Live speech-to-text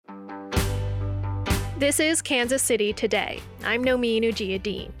This is Kansas City Today. I'm Nomin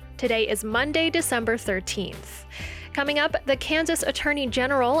Ujiyediin. Today is Monday, December 13th. Coming up, the Kansas Attorney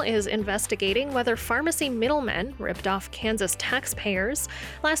General is investigating whether pharmacy middlemen ripped off Kansas taxpayers.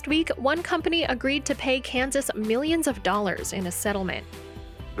 Last week, one company agreed to pay Kansas millions of dollars in a settlement.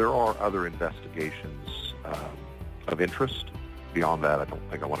 There are other investigations of interest. Beyond that, I don't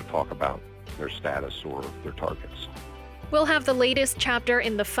think I want to talk about their status or their targets. We'll have the latest chapter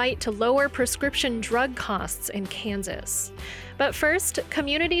in the fight to lower prescription drug costs in Kansas. But first,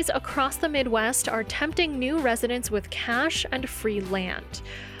 communities across the Midwest are tempting new residents with cash and free land.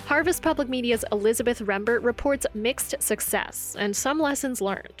 Harvest Public Media's Elizabeth Rembert reports mixed success and some lessons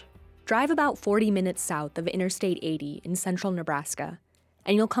learned. Drive about 40 minutes south of Interstate 80 in central Nebraska,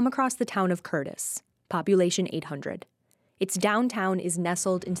 and you'll come across the town of Curtis, population 800. Its downtown is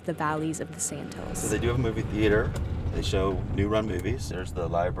nestled into the valleys of the Sandhills. So they do have a movie theater. They show new run movies. There's the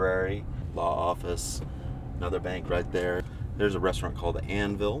library, law office, another bank right there. There's a restaurant called the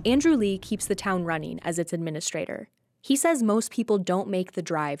Anvil. Andrew Lee keeps the town running as its administrator. He says most people don't make the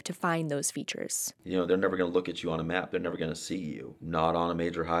drive to find those features. You know, they're never going to look at you on a map. They're never going to see you. Not on a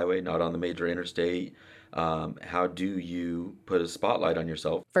major highway, not on the major interstate. How do you put a spotlight on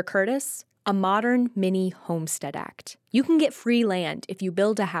yourself? For Curtis, a modern mini homestead act. You can get free land if you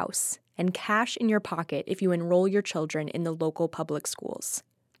build a house, and cash in your pocket if you enroll your children in the local public schools.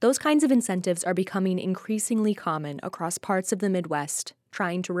 Those kinds of incentives are becoming increasingly common across parts of the Midwest,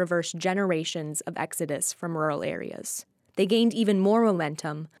 trying to reverse generations of exodus from rural areas. They gained even more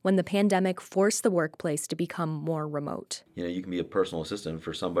momentum when the pandemic forced the workplace to become more remote. You know, you can be a personal assistant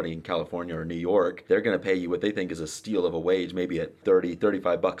for somebody in California or New York. They're going to pay you what they think is a steal of a wage, maybe at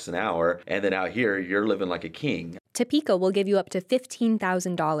 $35 an hour. And then out here, you're living like a king. Topeka will give you up to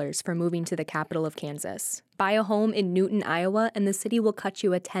 $15,000 for moving to the capital of Kansas. Buy a home in Newton, Iowa, and the city will cut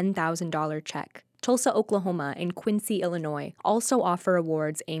you a $10,000 check. Tulsa, Oklahoma, and Quincy, Illinois also offer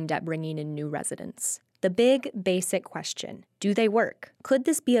awards aimed at bringing in new residents. The big, basic question, do they work? Could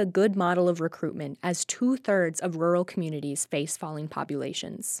this be a good model of recruitment as 2/3 of rural communities face falling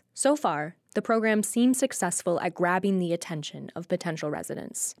populations? So far, the program seems successful at grabbing the attention of potential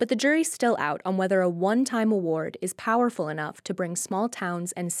residents. But the jury's still out on whether a one-time award is powerful enough to bring small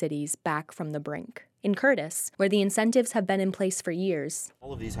towns and cities back from the brink. In Curtis, where the incentives have been in place for years,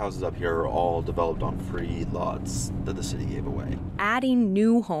 all of these houses up here are all developed on free lots that the city gave away. Adding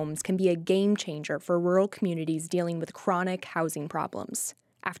new homes can be a game changer for rural communities dealing with chronic housing problems.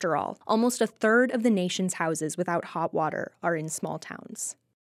 After all, almost 1/3 of the nation's houses without hot water are in small towns.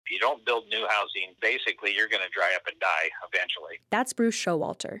 If you don't build new housing, basically you're going to dry up and die eventually. That's Bruce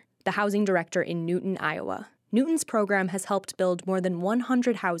Showalter, the housing director in Newton, Iowa. Newton's program has helped build more than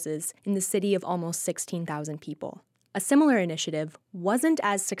 100 houses in the city of almost 16,000 people. A similar initiative wasn't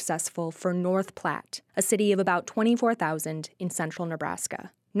as successful for North Platte, a city of about 24,000 in central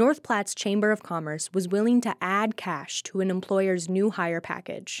Nebraska. North Platte's Chamber of Commerce was willing to add cash to an employer's new hire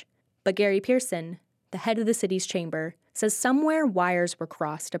package. But Gary Pearson, the head of the city's chamber, says somewhere wires were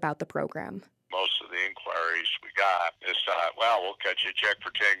crossed about the program. Most of the inquiries we got is well, we'll cut you a check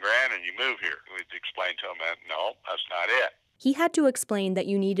for $10,000 and you move here. We'd explain to them that, no, that's not it. He had to explain that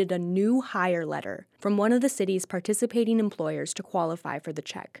you needed a new hire letter from one of the city's participating employers to qualify for the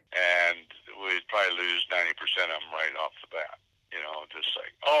check. And we'd probably lose 90% of them right off the bat. You know, just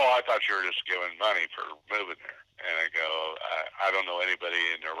like, oh, I thought you were just giving money for moving there. And I go, I don't know anybody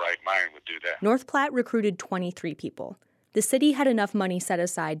in their right mind would do that. North Platte recruited 23 people. The city had enough money set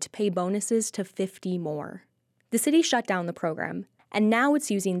aside to pay bonuses to 50 more. The city shut down the program, and now it's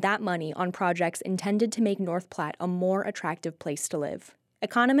using that money on projects intended to make North Platte a more attractive place to live.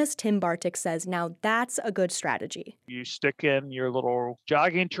 Economist Tim Bartik says now that's a good strategy. You stick in your little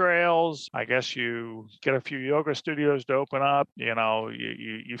jogging trails. I guess you get a few yoga studios to open up. You know,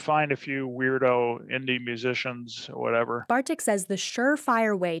 you find a few weirdo indie musicians or whatever. Bartik says the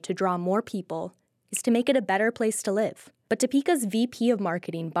surefire way to draw more people is to make it a better place to live. But Topeka's VP of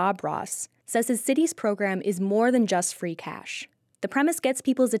Marketing, Bob Ross, says his city's program is more than just free cash. The premise gets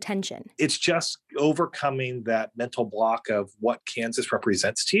people's attention. It's just overcoming that mental block of what Kansas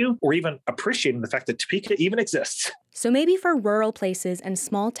represents to you, or even appreciating the fact that Topeka even exists. So maybe for rural places and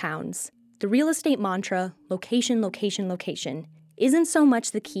small towns, the real estate mantra, location, location, location, isn't so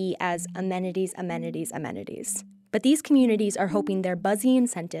much the key as amenities, amenities, amenities. But these communities are hoping their buzzy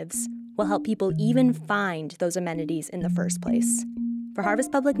incentives will help people even find those amenities in the first place. For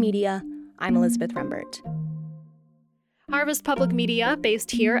Harvest Public Media, I'm Elizabeth Rembert. Harvest Public Media,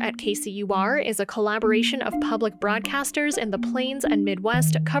 based here at KCUR, is a collaboration of public broadcasters in the Plains and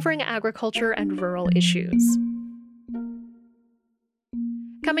Midwest covering agriculture and rural issues.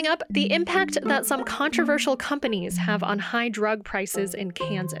 Coming up, the impact that some controversial companies have on high drug prices in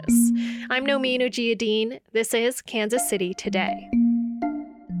Kansas. I'm Nomin Ujiyediin. This is Kansas City Today.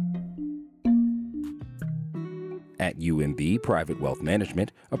 At UMB Private Wealth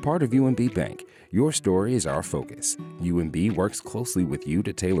Management, a part of UMB Bank, your story is our focus. UMB works closely with you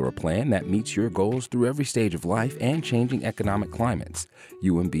to tailor a plan that meets your goals through every stage of life and changing economic climates.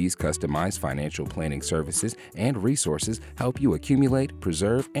 UMB's customized financial planning services and resources help you accumulate,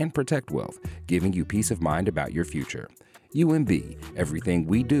 preserve, and protect wealth, giving you peace of mind about your future. UMB, everything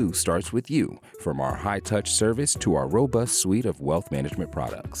we do starts with you, from our high-touch service to our robust suite of wealth management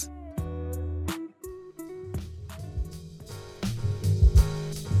products.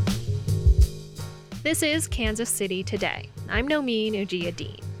 This is Kansas City Today. I'm Nomin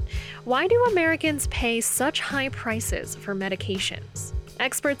Ujiyediin. Why do Americans pay such high prices for medications?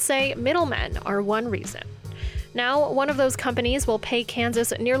 Experts say middlemen are one reason. Now, one of those companies will pay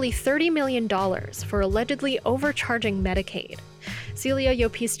Kansas nearly $30 million for allegedly overcharging Medicaid. Celia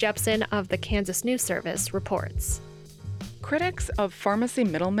Yopis Jepsen of the Kansas News Service reports. Critics of pharmacy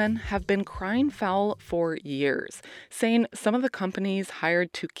middlemen have been crying foul for years, saying some of the companies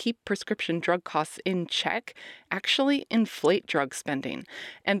hired to keep prescription drug costs in check actually inflate drug spending.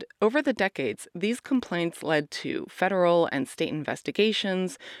 And over the decades, these complaints led to federal and state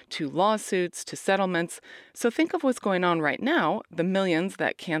investigations, to lawsuits, to settlements. So think of what's going on right now, the millions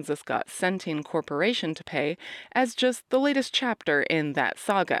that Kansas got Centene Corporation to pay, as just the latest chapter in that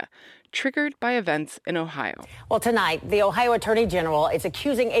saga, triggered by events in Ohio. Well, tonight, the Ohio Attorney General is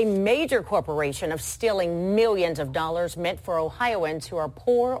accusing a major corporation of stealing millions of dollars meant for Ohioans who are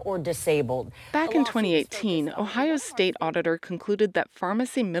poor or disabled. Back in 2018, Ohio's state auditor concluded that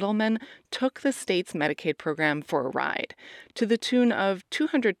pharmacy middlemen took the state's Medicaid program for a ride, to the tune of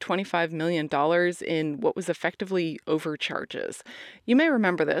 $225 million in what was effectively overcharges. You may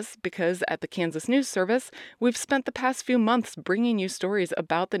remember this because at the Kansas News Service, we've spent the past few months bringing you stories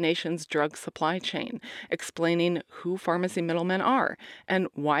about the nation's drug supply chain, explaining who pharmacy middlemen are and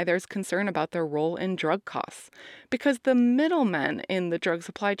why there's concern about their role in drug costs. Because the middlemen in the drug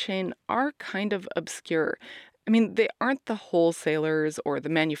supply chain are kind of obscure. I mean, they aren't the wholesalers or the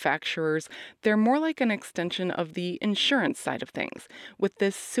manufacturers. They're more like an extension of the insurance side of things, with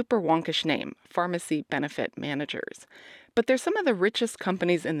this super wonkish name, pharmacy benefit managers. But they're some of the richest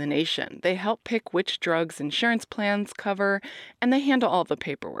companies in the nation. They help pick which drugs insurance plans cover, and they handle all the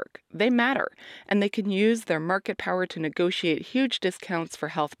paperwork. They matter, and they can use their market power to negotiate huge discounts for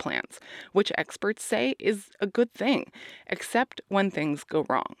health plans, which experts say is a good thing, except when things go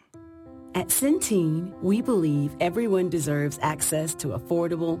wrong. At Centene, we believe everyone deserves access to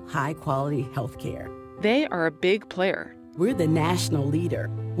affordable, high-quality health care. They are a big player. We're the national leader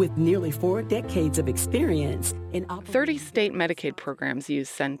with nearly 4 decades of experience in 30 state Medicaid programs use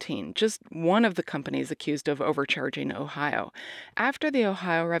Centene, just one of the companies accused of overcharging Ohio. After the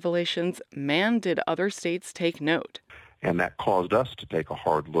Ohio revelations, man, did other states take note. And that caused us to take a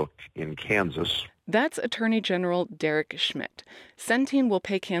hard look in Kansas. That's Attorney General Derek Schmidt. Centene will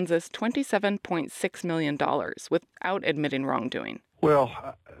pay Kansas $27.6 million without admitting wrongdoing.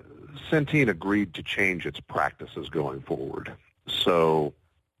 Well, Centene agreed to change its practices going forward. So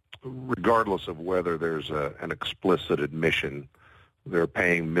regardless of whether there's an explicit admission, they're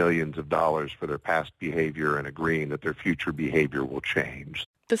paying millions of dollars for their past behavior and agreeing that their future behavior will change.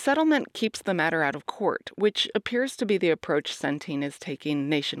 The settlement keeps the matter out of court, which appears to be the approach Centene is taking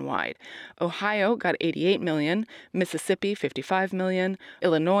nationwide. Ohio got $88 million, Mississippi $55 million,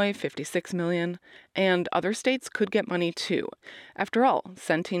 Illinois $56 million, and other states could get money too. After all,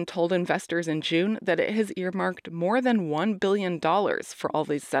 Centene told investors in June that it has earmarked more than $1 billion for all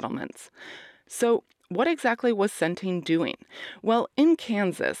these settlements. So, what exactly was Centene doing? Well, in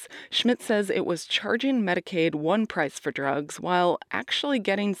Kansas, Schmidt says it was charging Medicaid one price for drugs while actually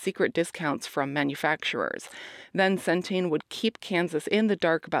getting secret discounts from manufacturers. Then Centene would keep Kansas in the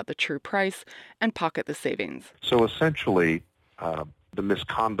dark about the true price and pocket the savings. So essentially, the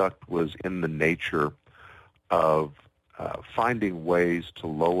misconduct was in the nature of finding ways to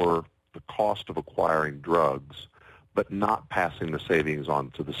lower the cost of acquiring drugs, but not passing the savings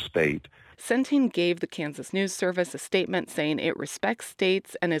on to the state. Centene gave the Kansas News Service a statement saying it respects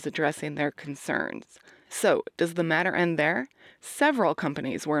states and is addressing their concerns. So, does the matter end there? Several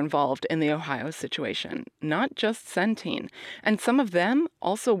companies were involved in the Ohio situation, not just Centene, and some of them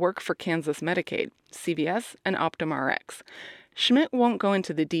also work for Kansas Medicaid, CVS, and Optum Rx. Schmidt won't go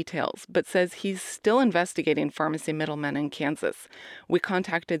into the details, but says he's still investigating pharmacy middlemen in Kansas. We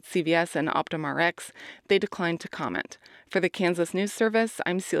contacted CVS and Optum Rx. They declined to comment. For the Kansas News Service,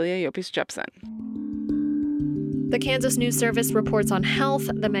 I'm Celia Yopis Jepsen. The Kansas News Service reports on health,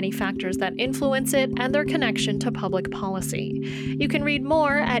 the many factors that influence it, and their connection to public policy. You can read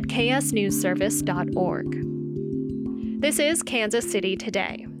more at ksnewsservice.org. This is Kansas City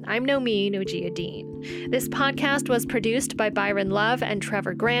Today. I'm Nomi Nujiyadeen. This podcast was produced by Byron Love and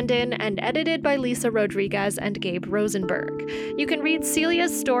Trevor Grandin and edited by Lisa Rodriguez and Gabe Rosenberg. You can read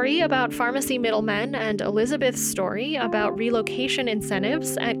Celia's story about pharmacy middlemen and Elizabeth's story about relocation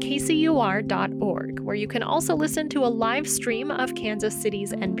incentives at kcur.org, where you can also listen to a live stream of Kansas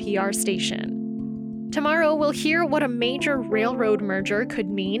City's NPR station. Tomorrow, we'll hear what a major railroad merger could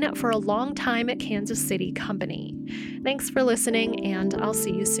mean for a long-time Kansas City company. Thanks for listening, and I'll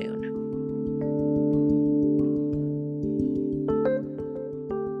see you soon.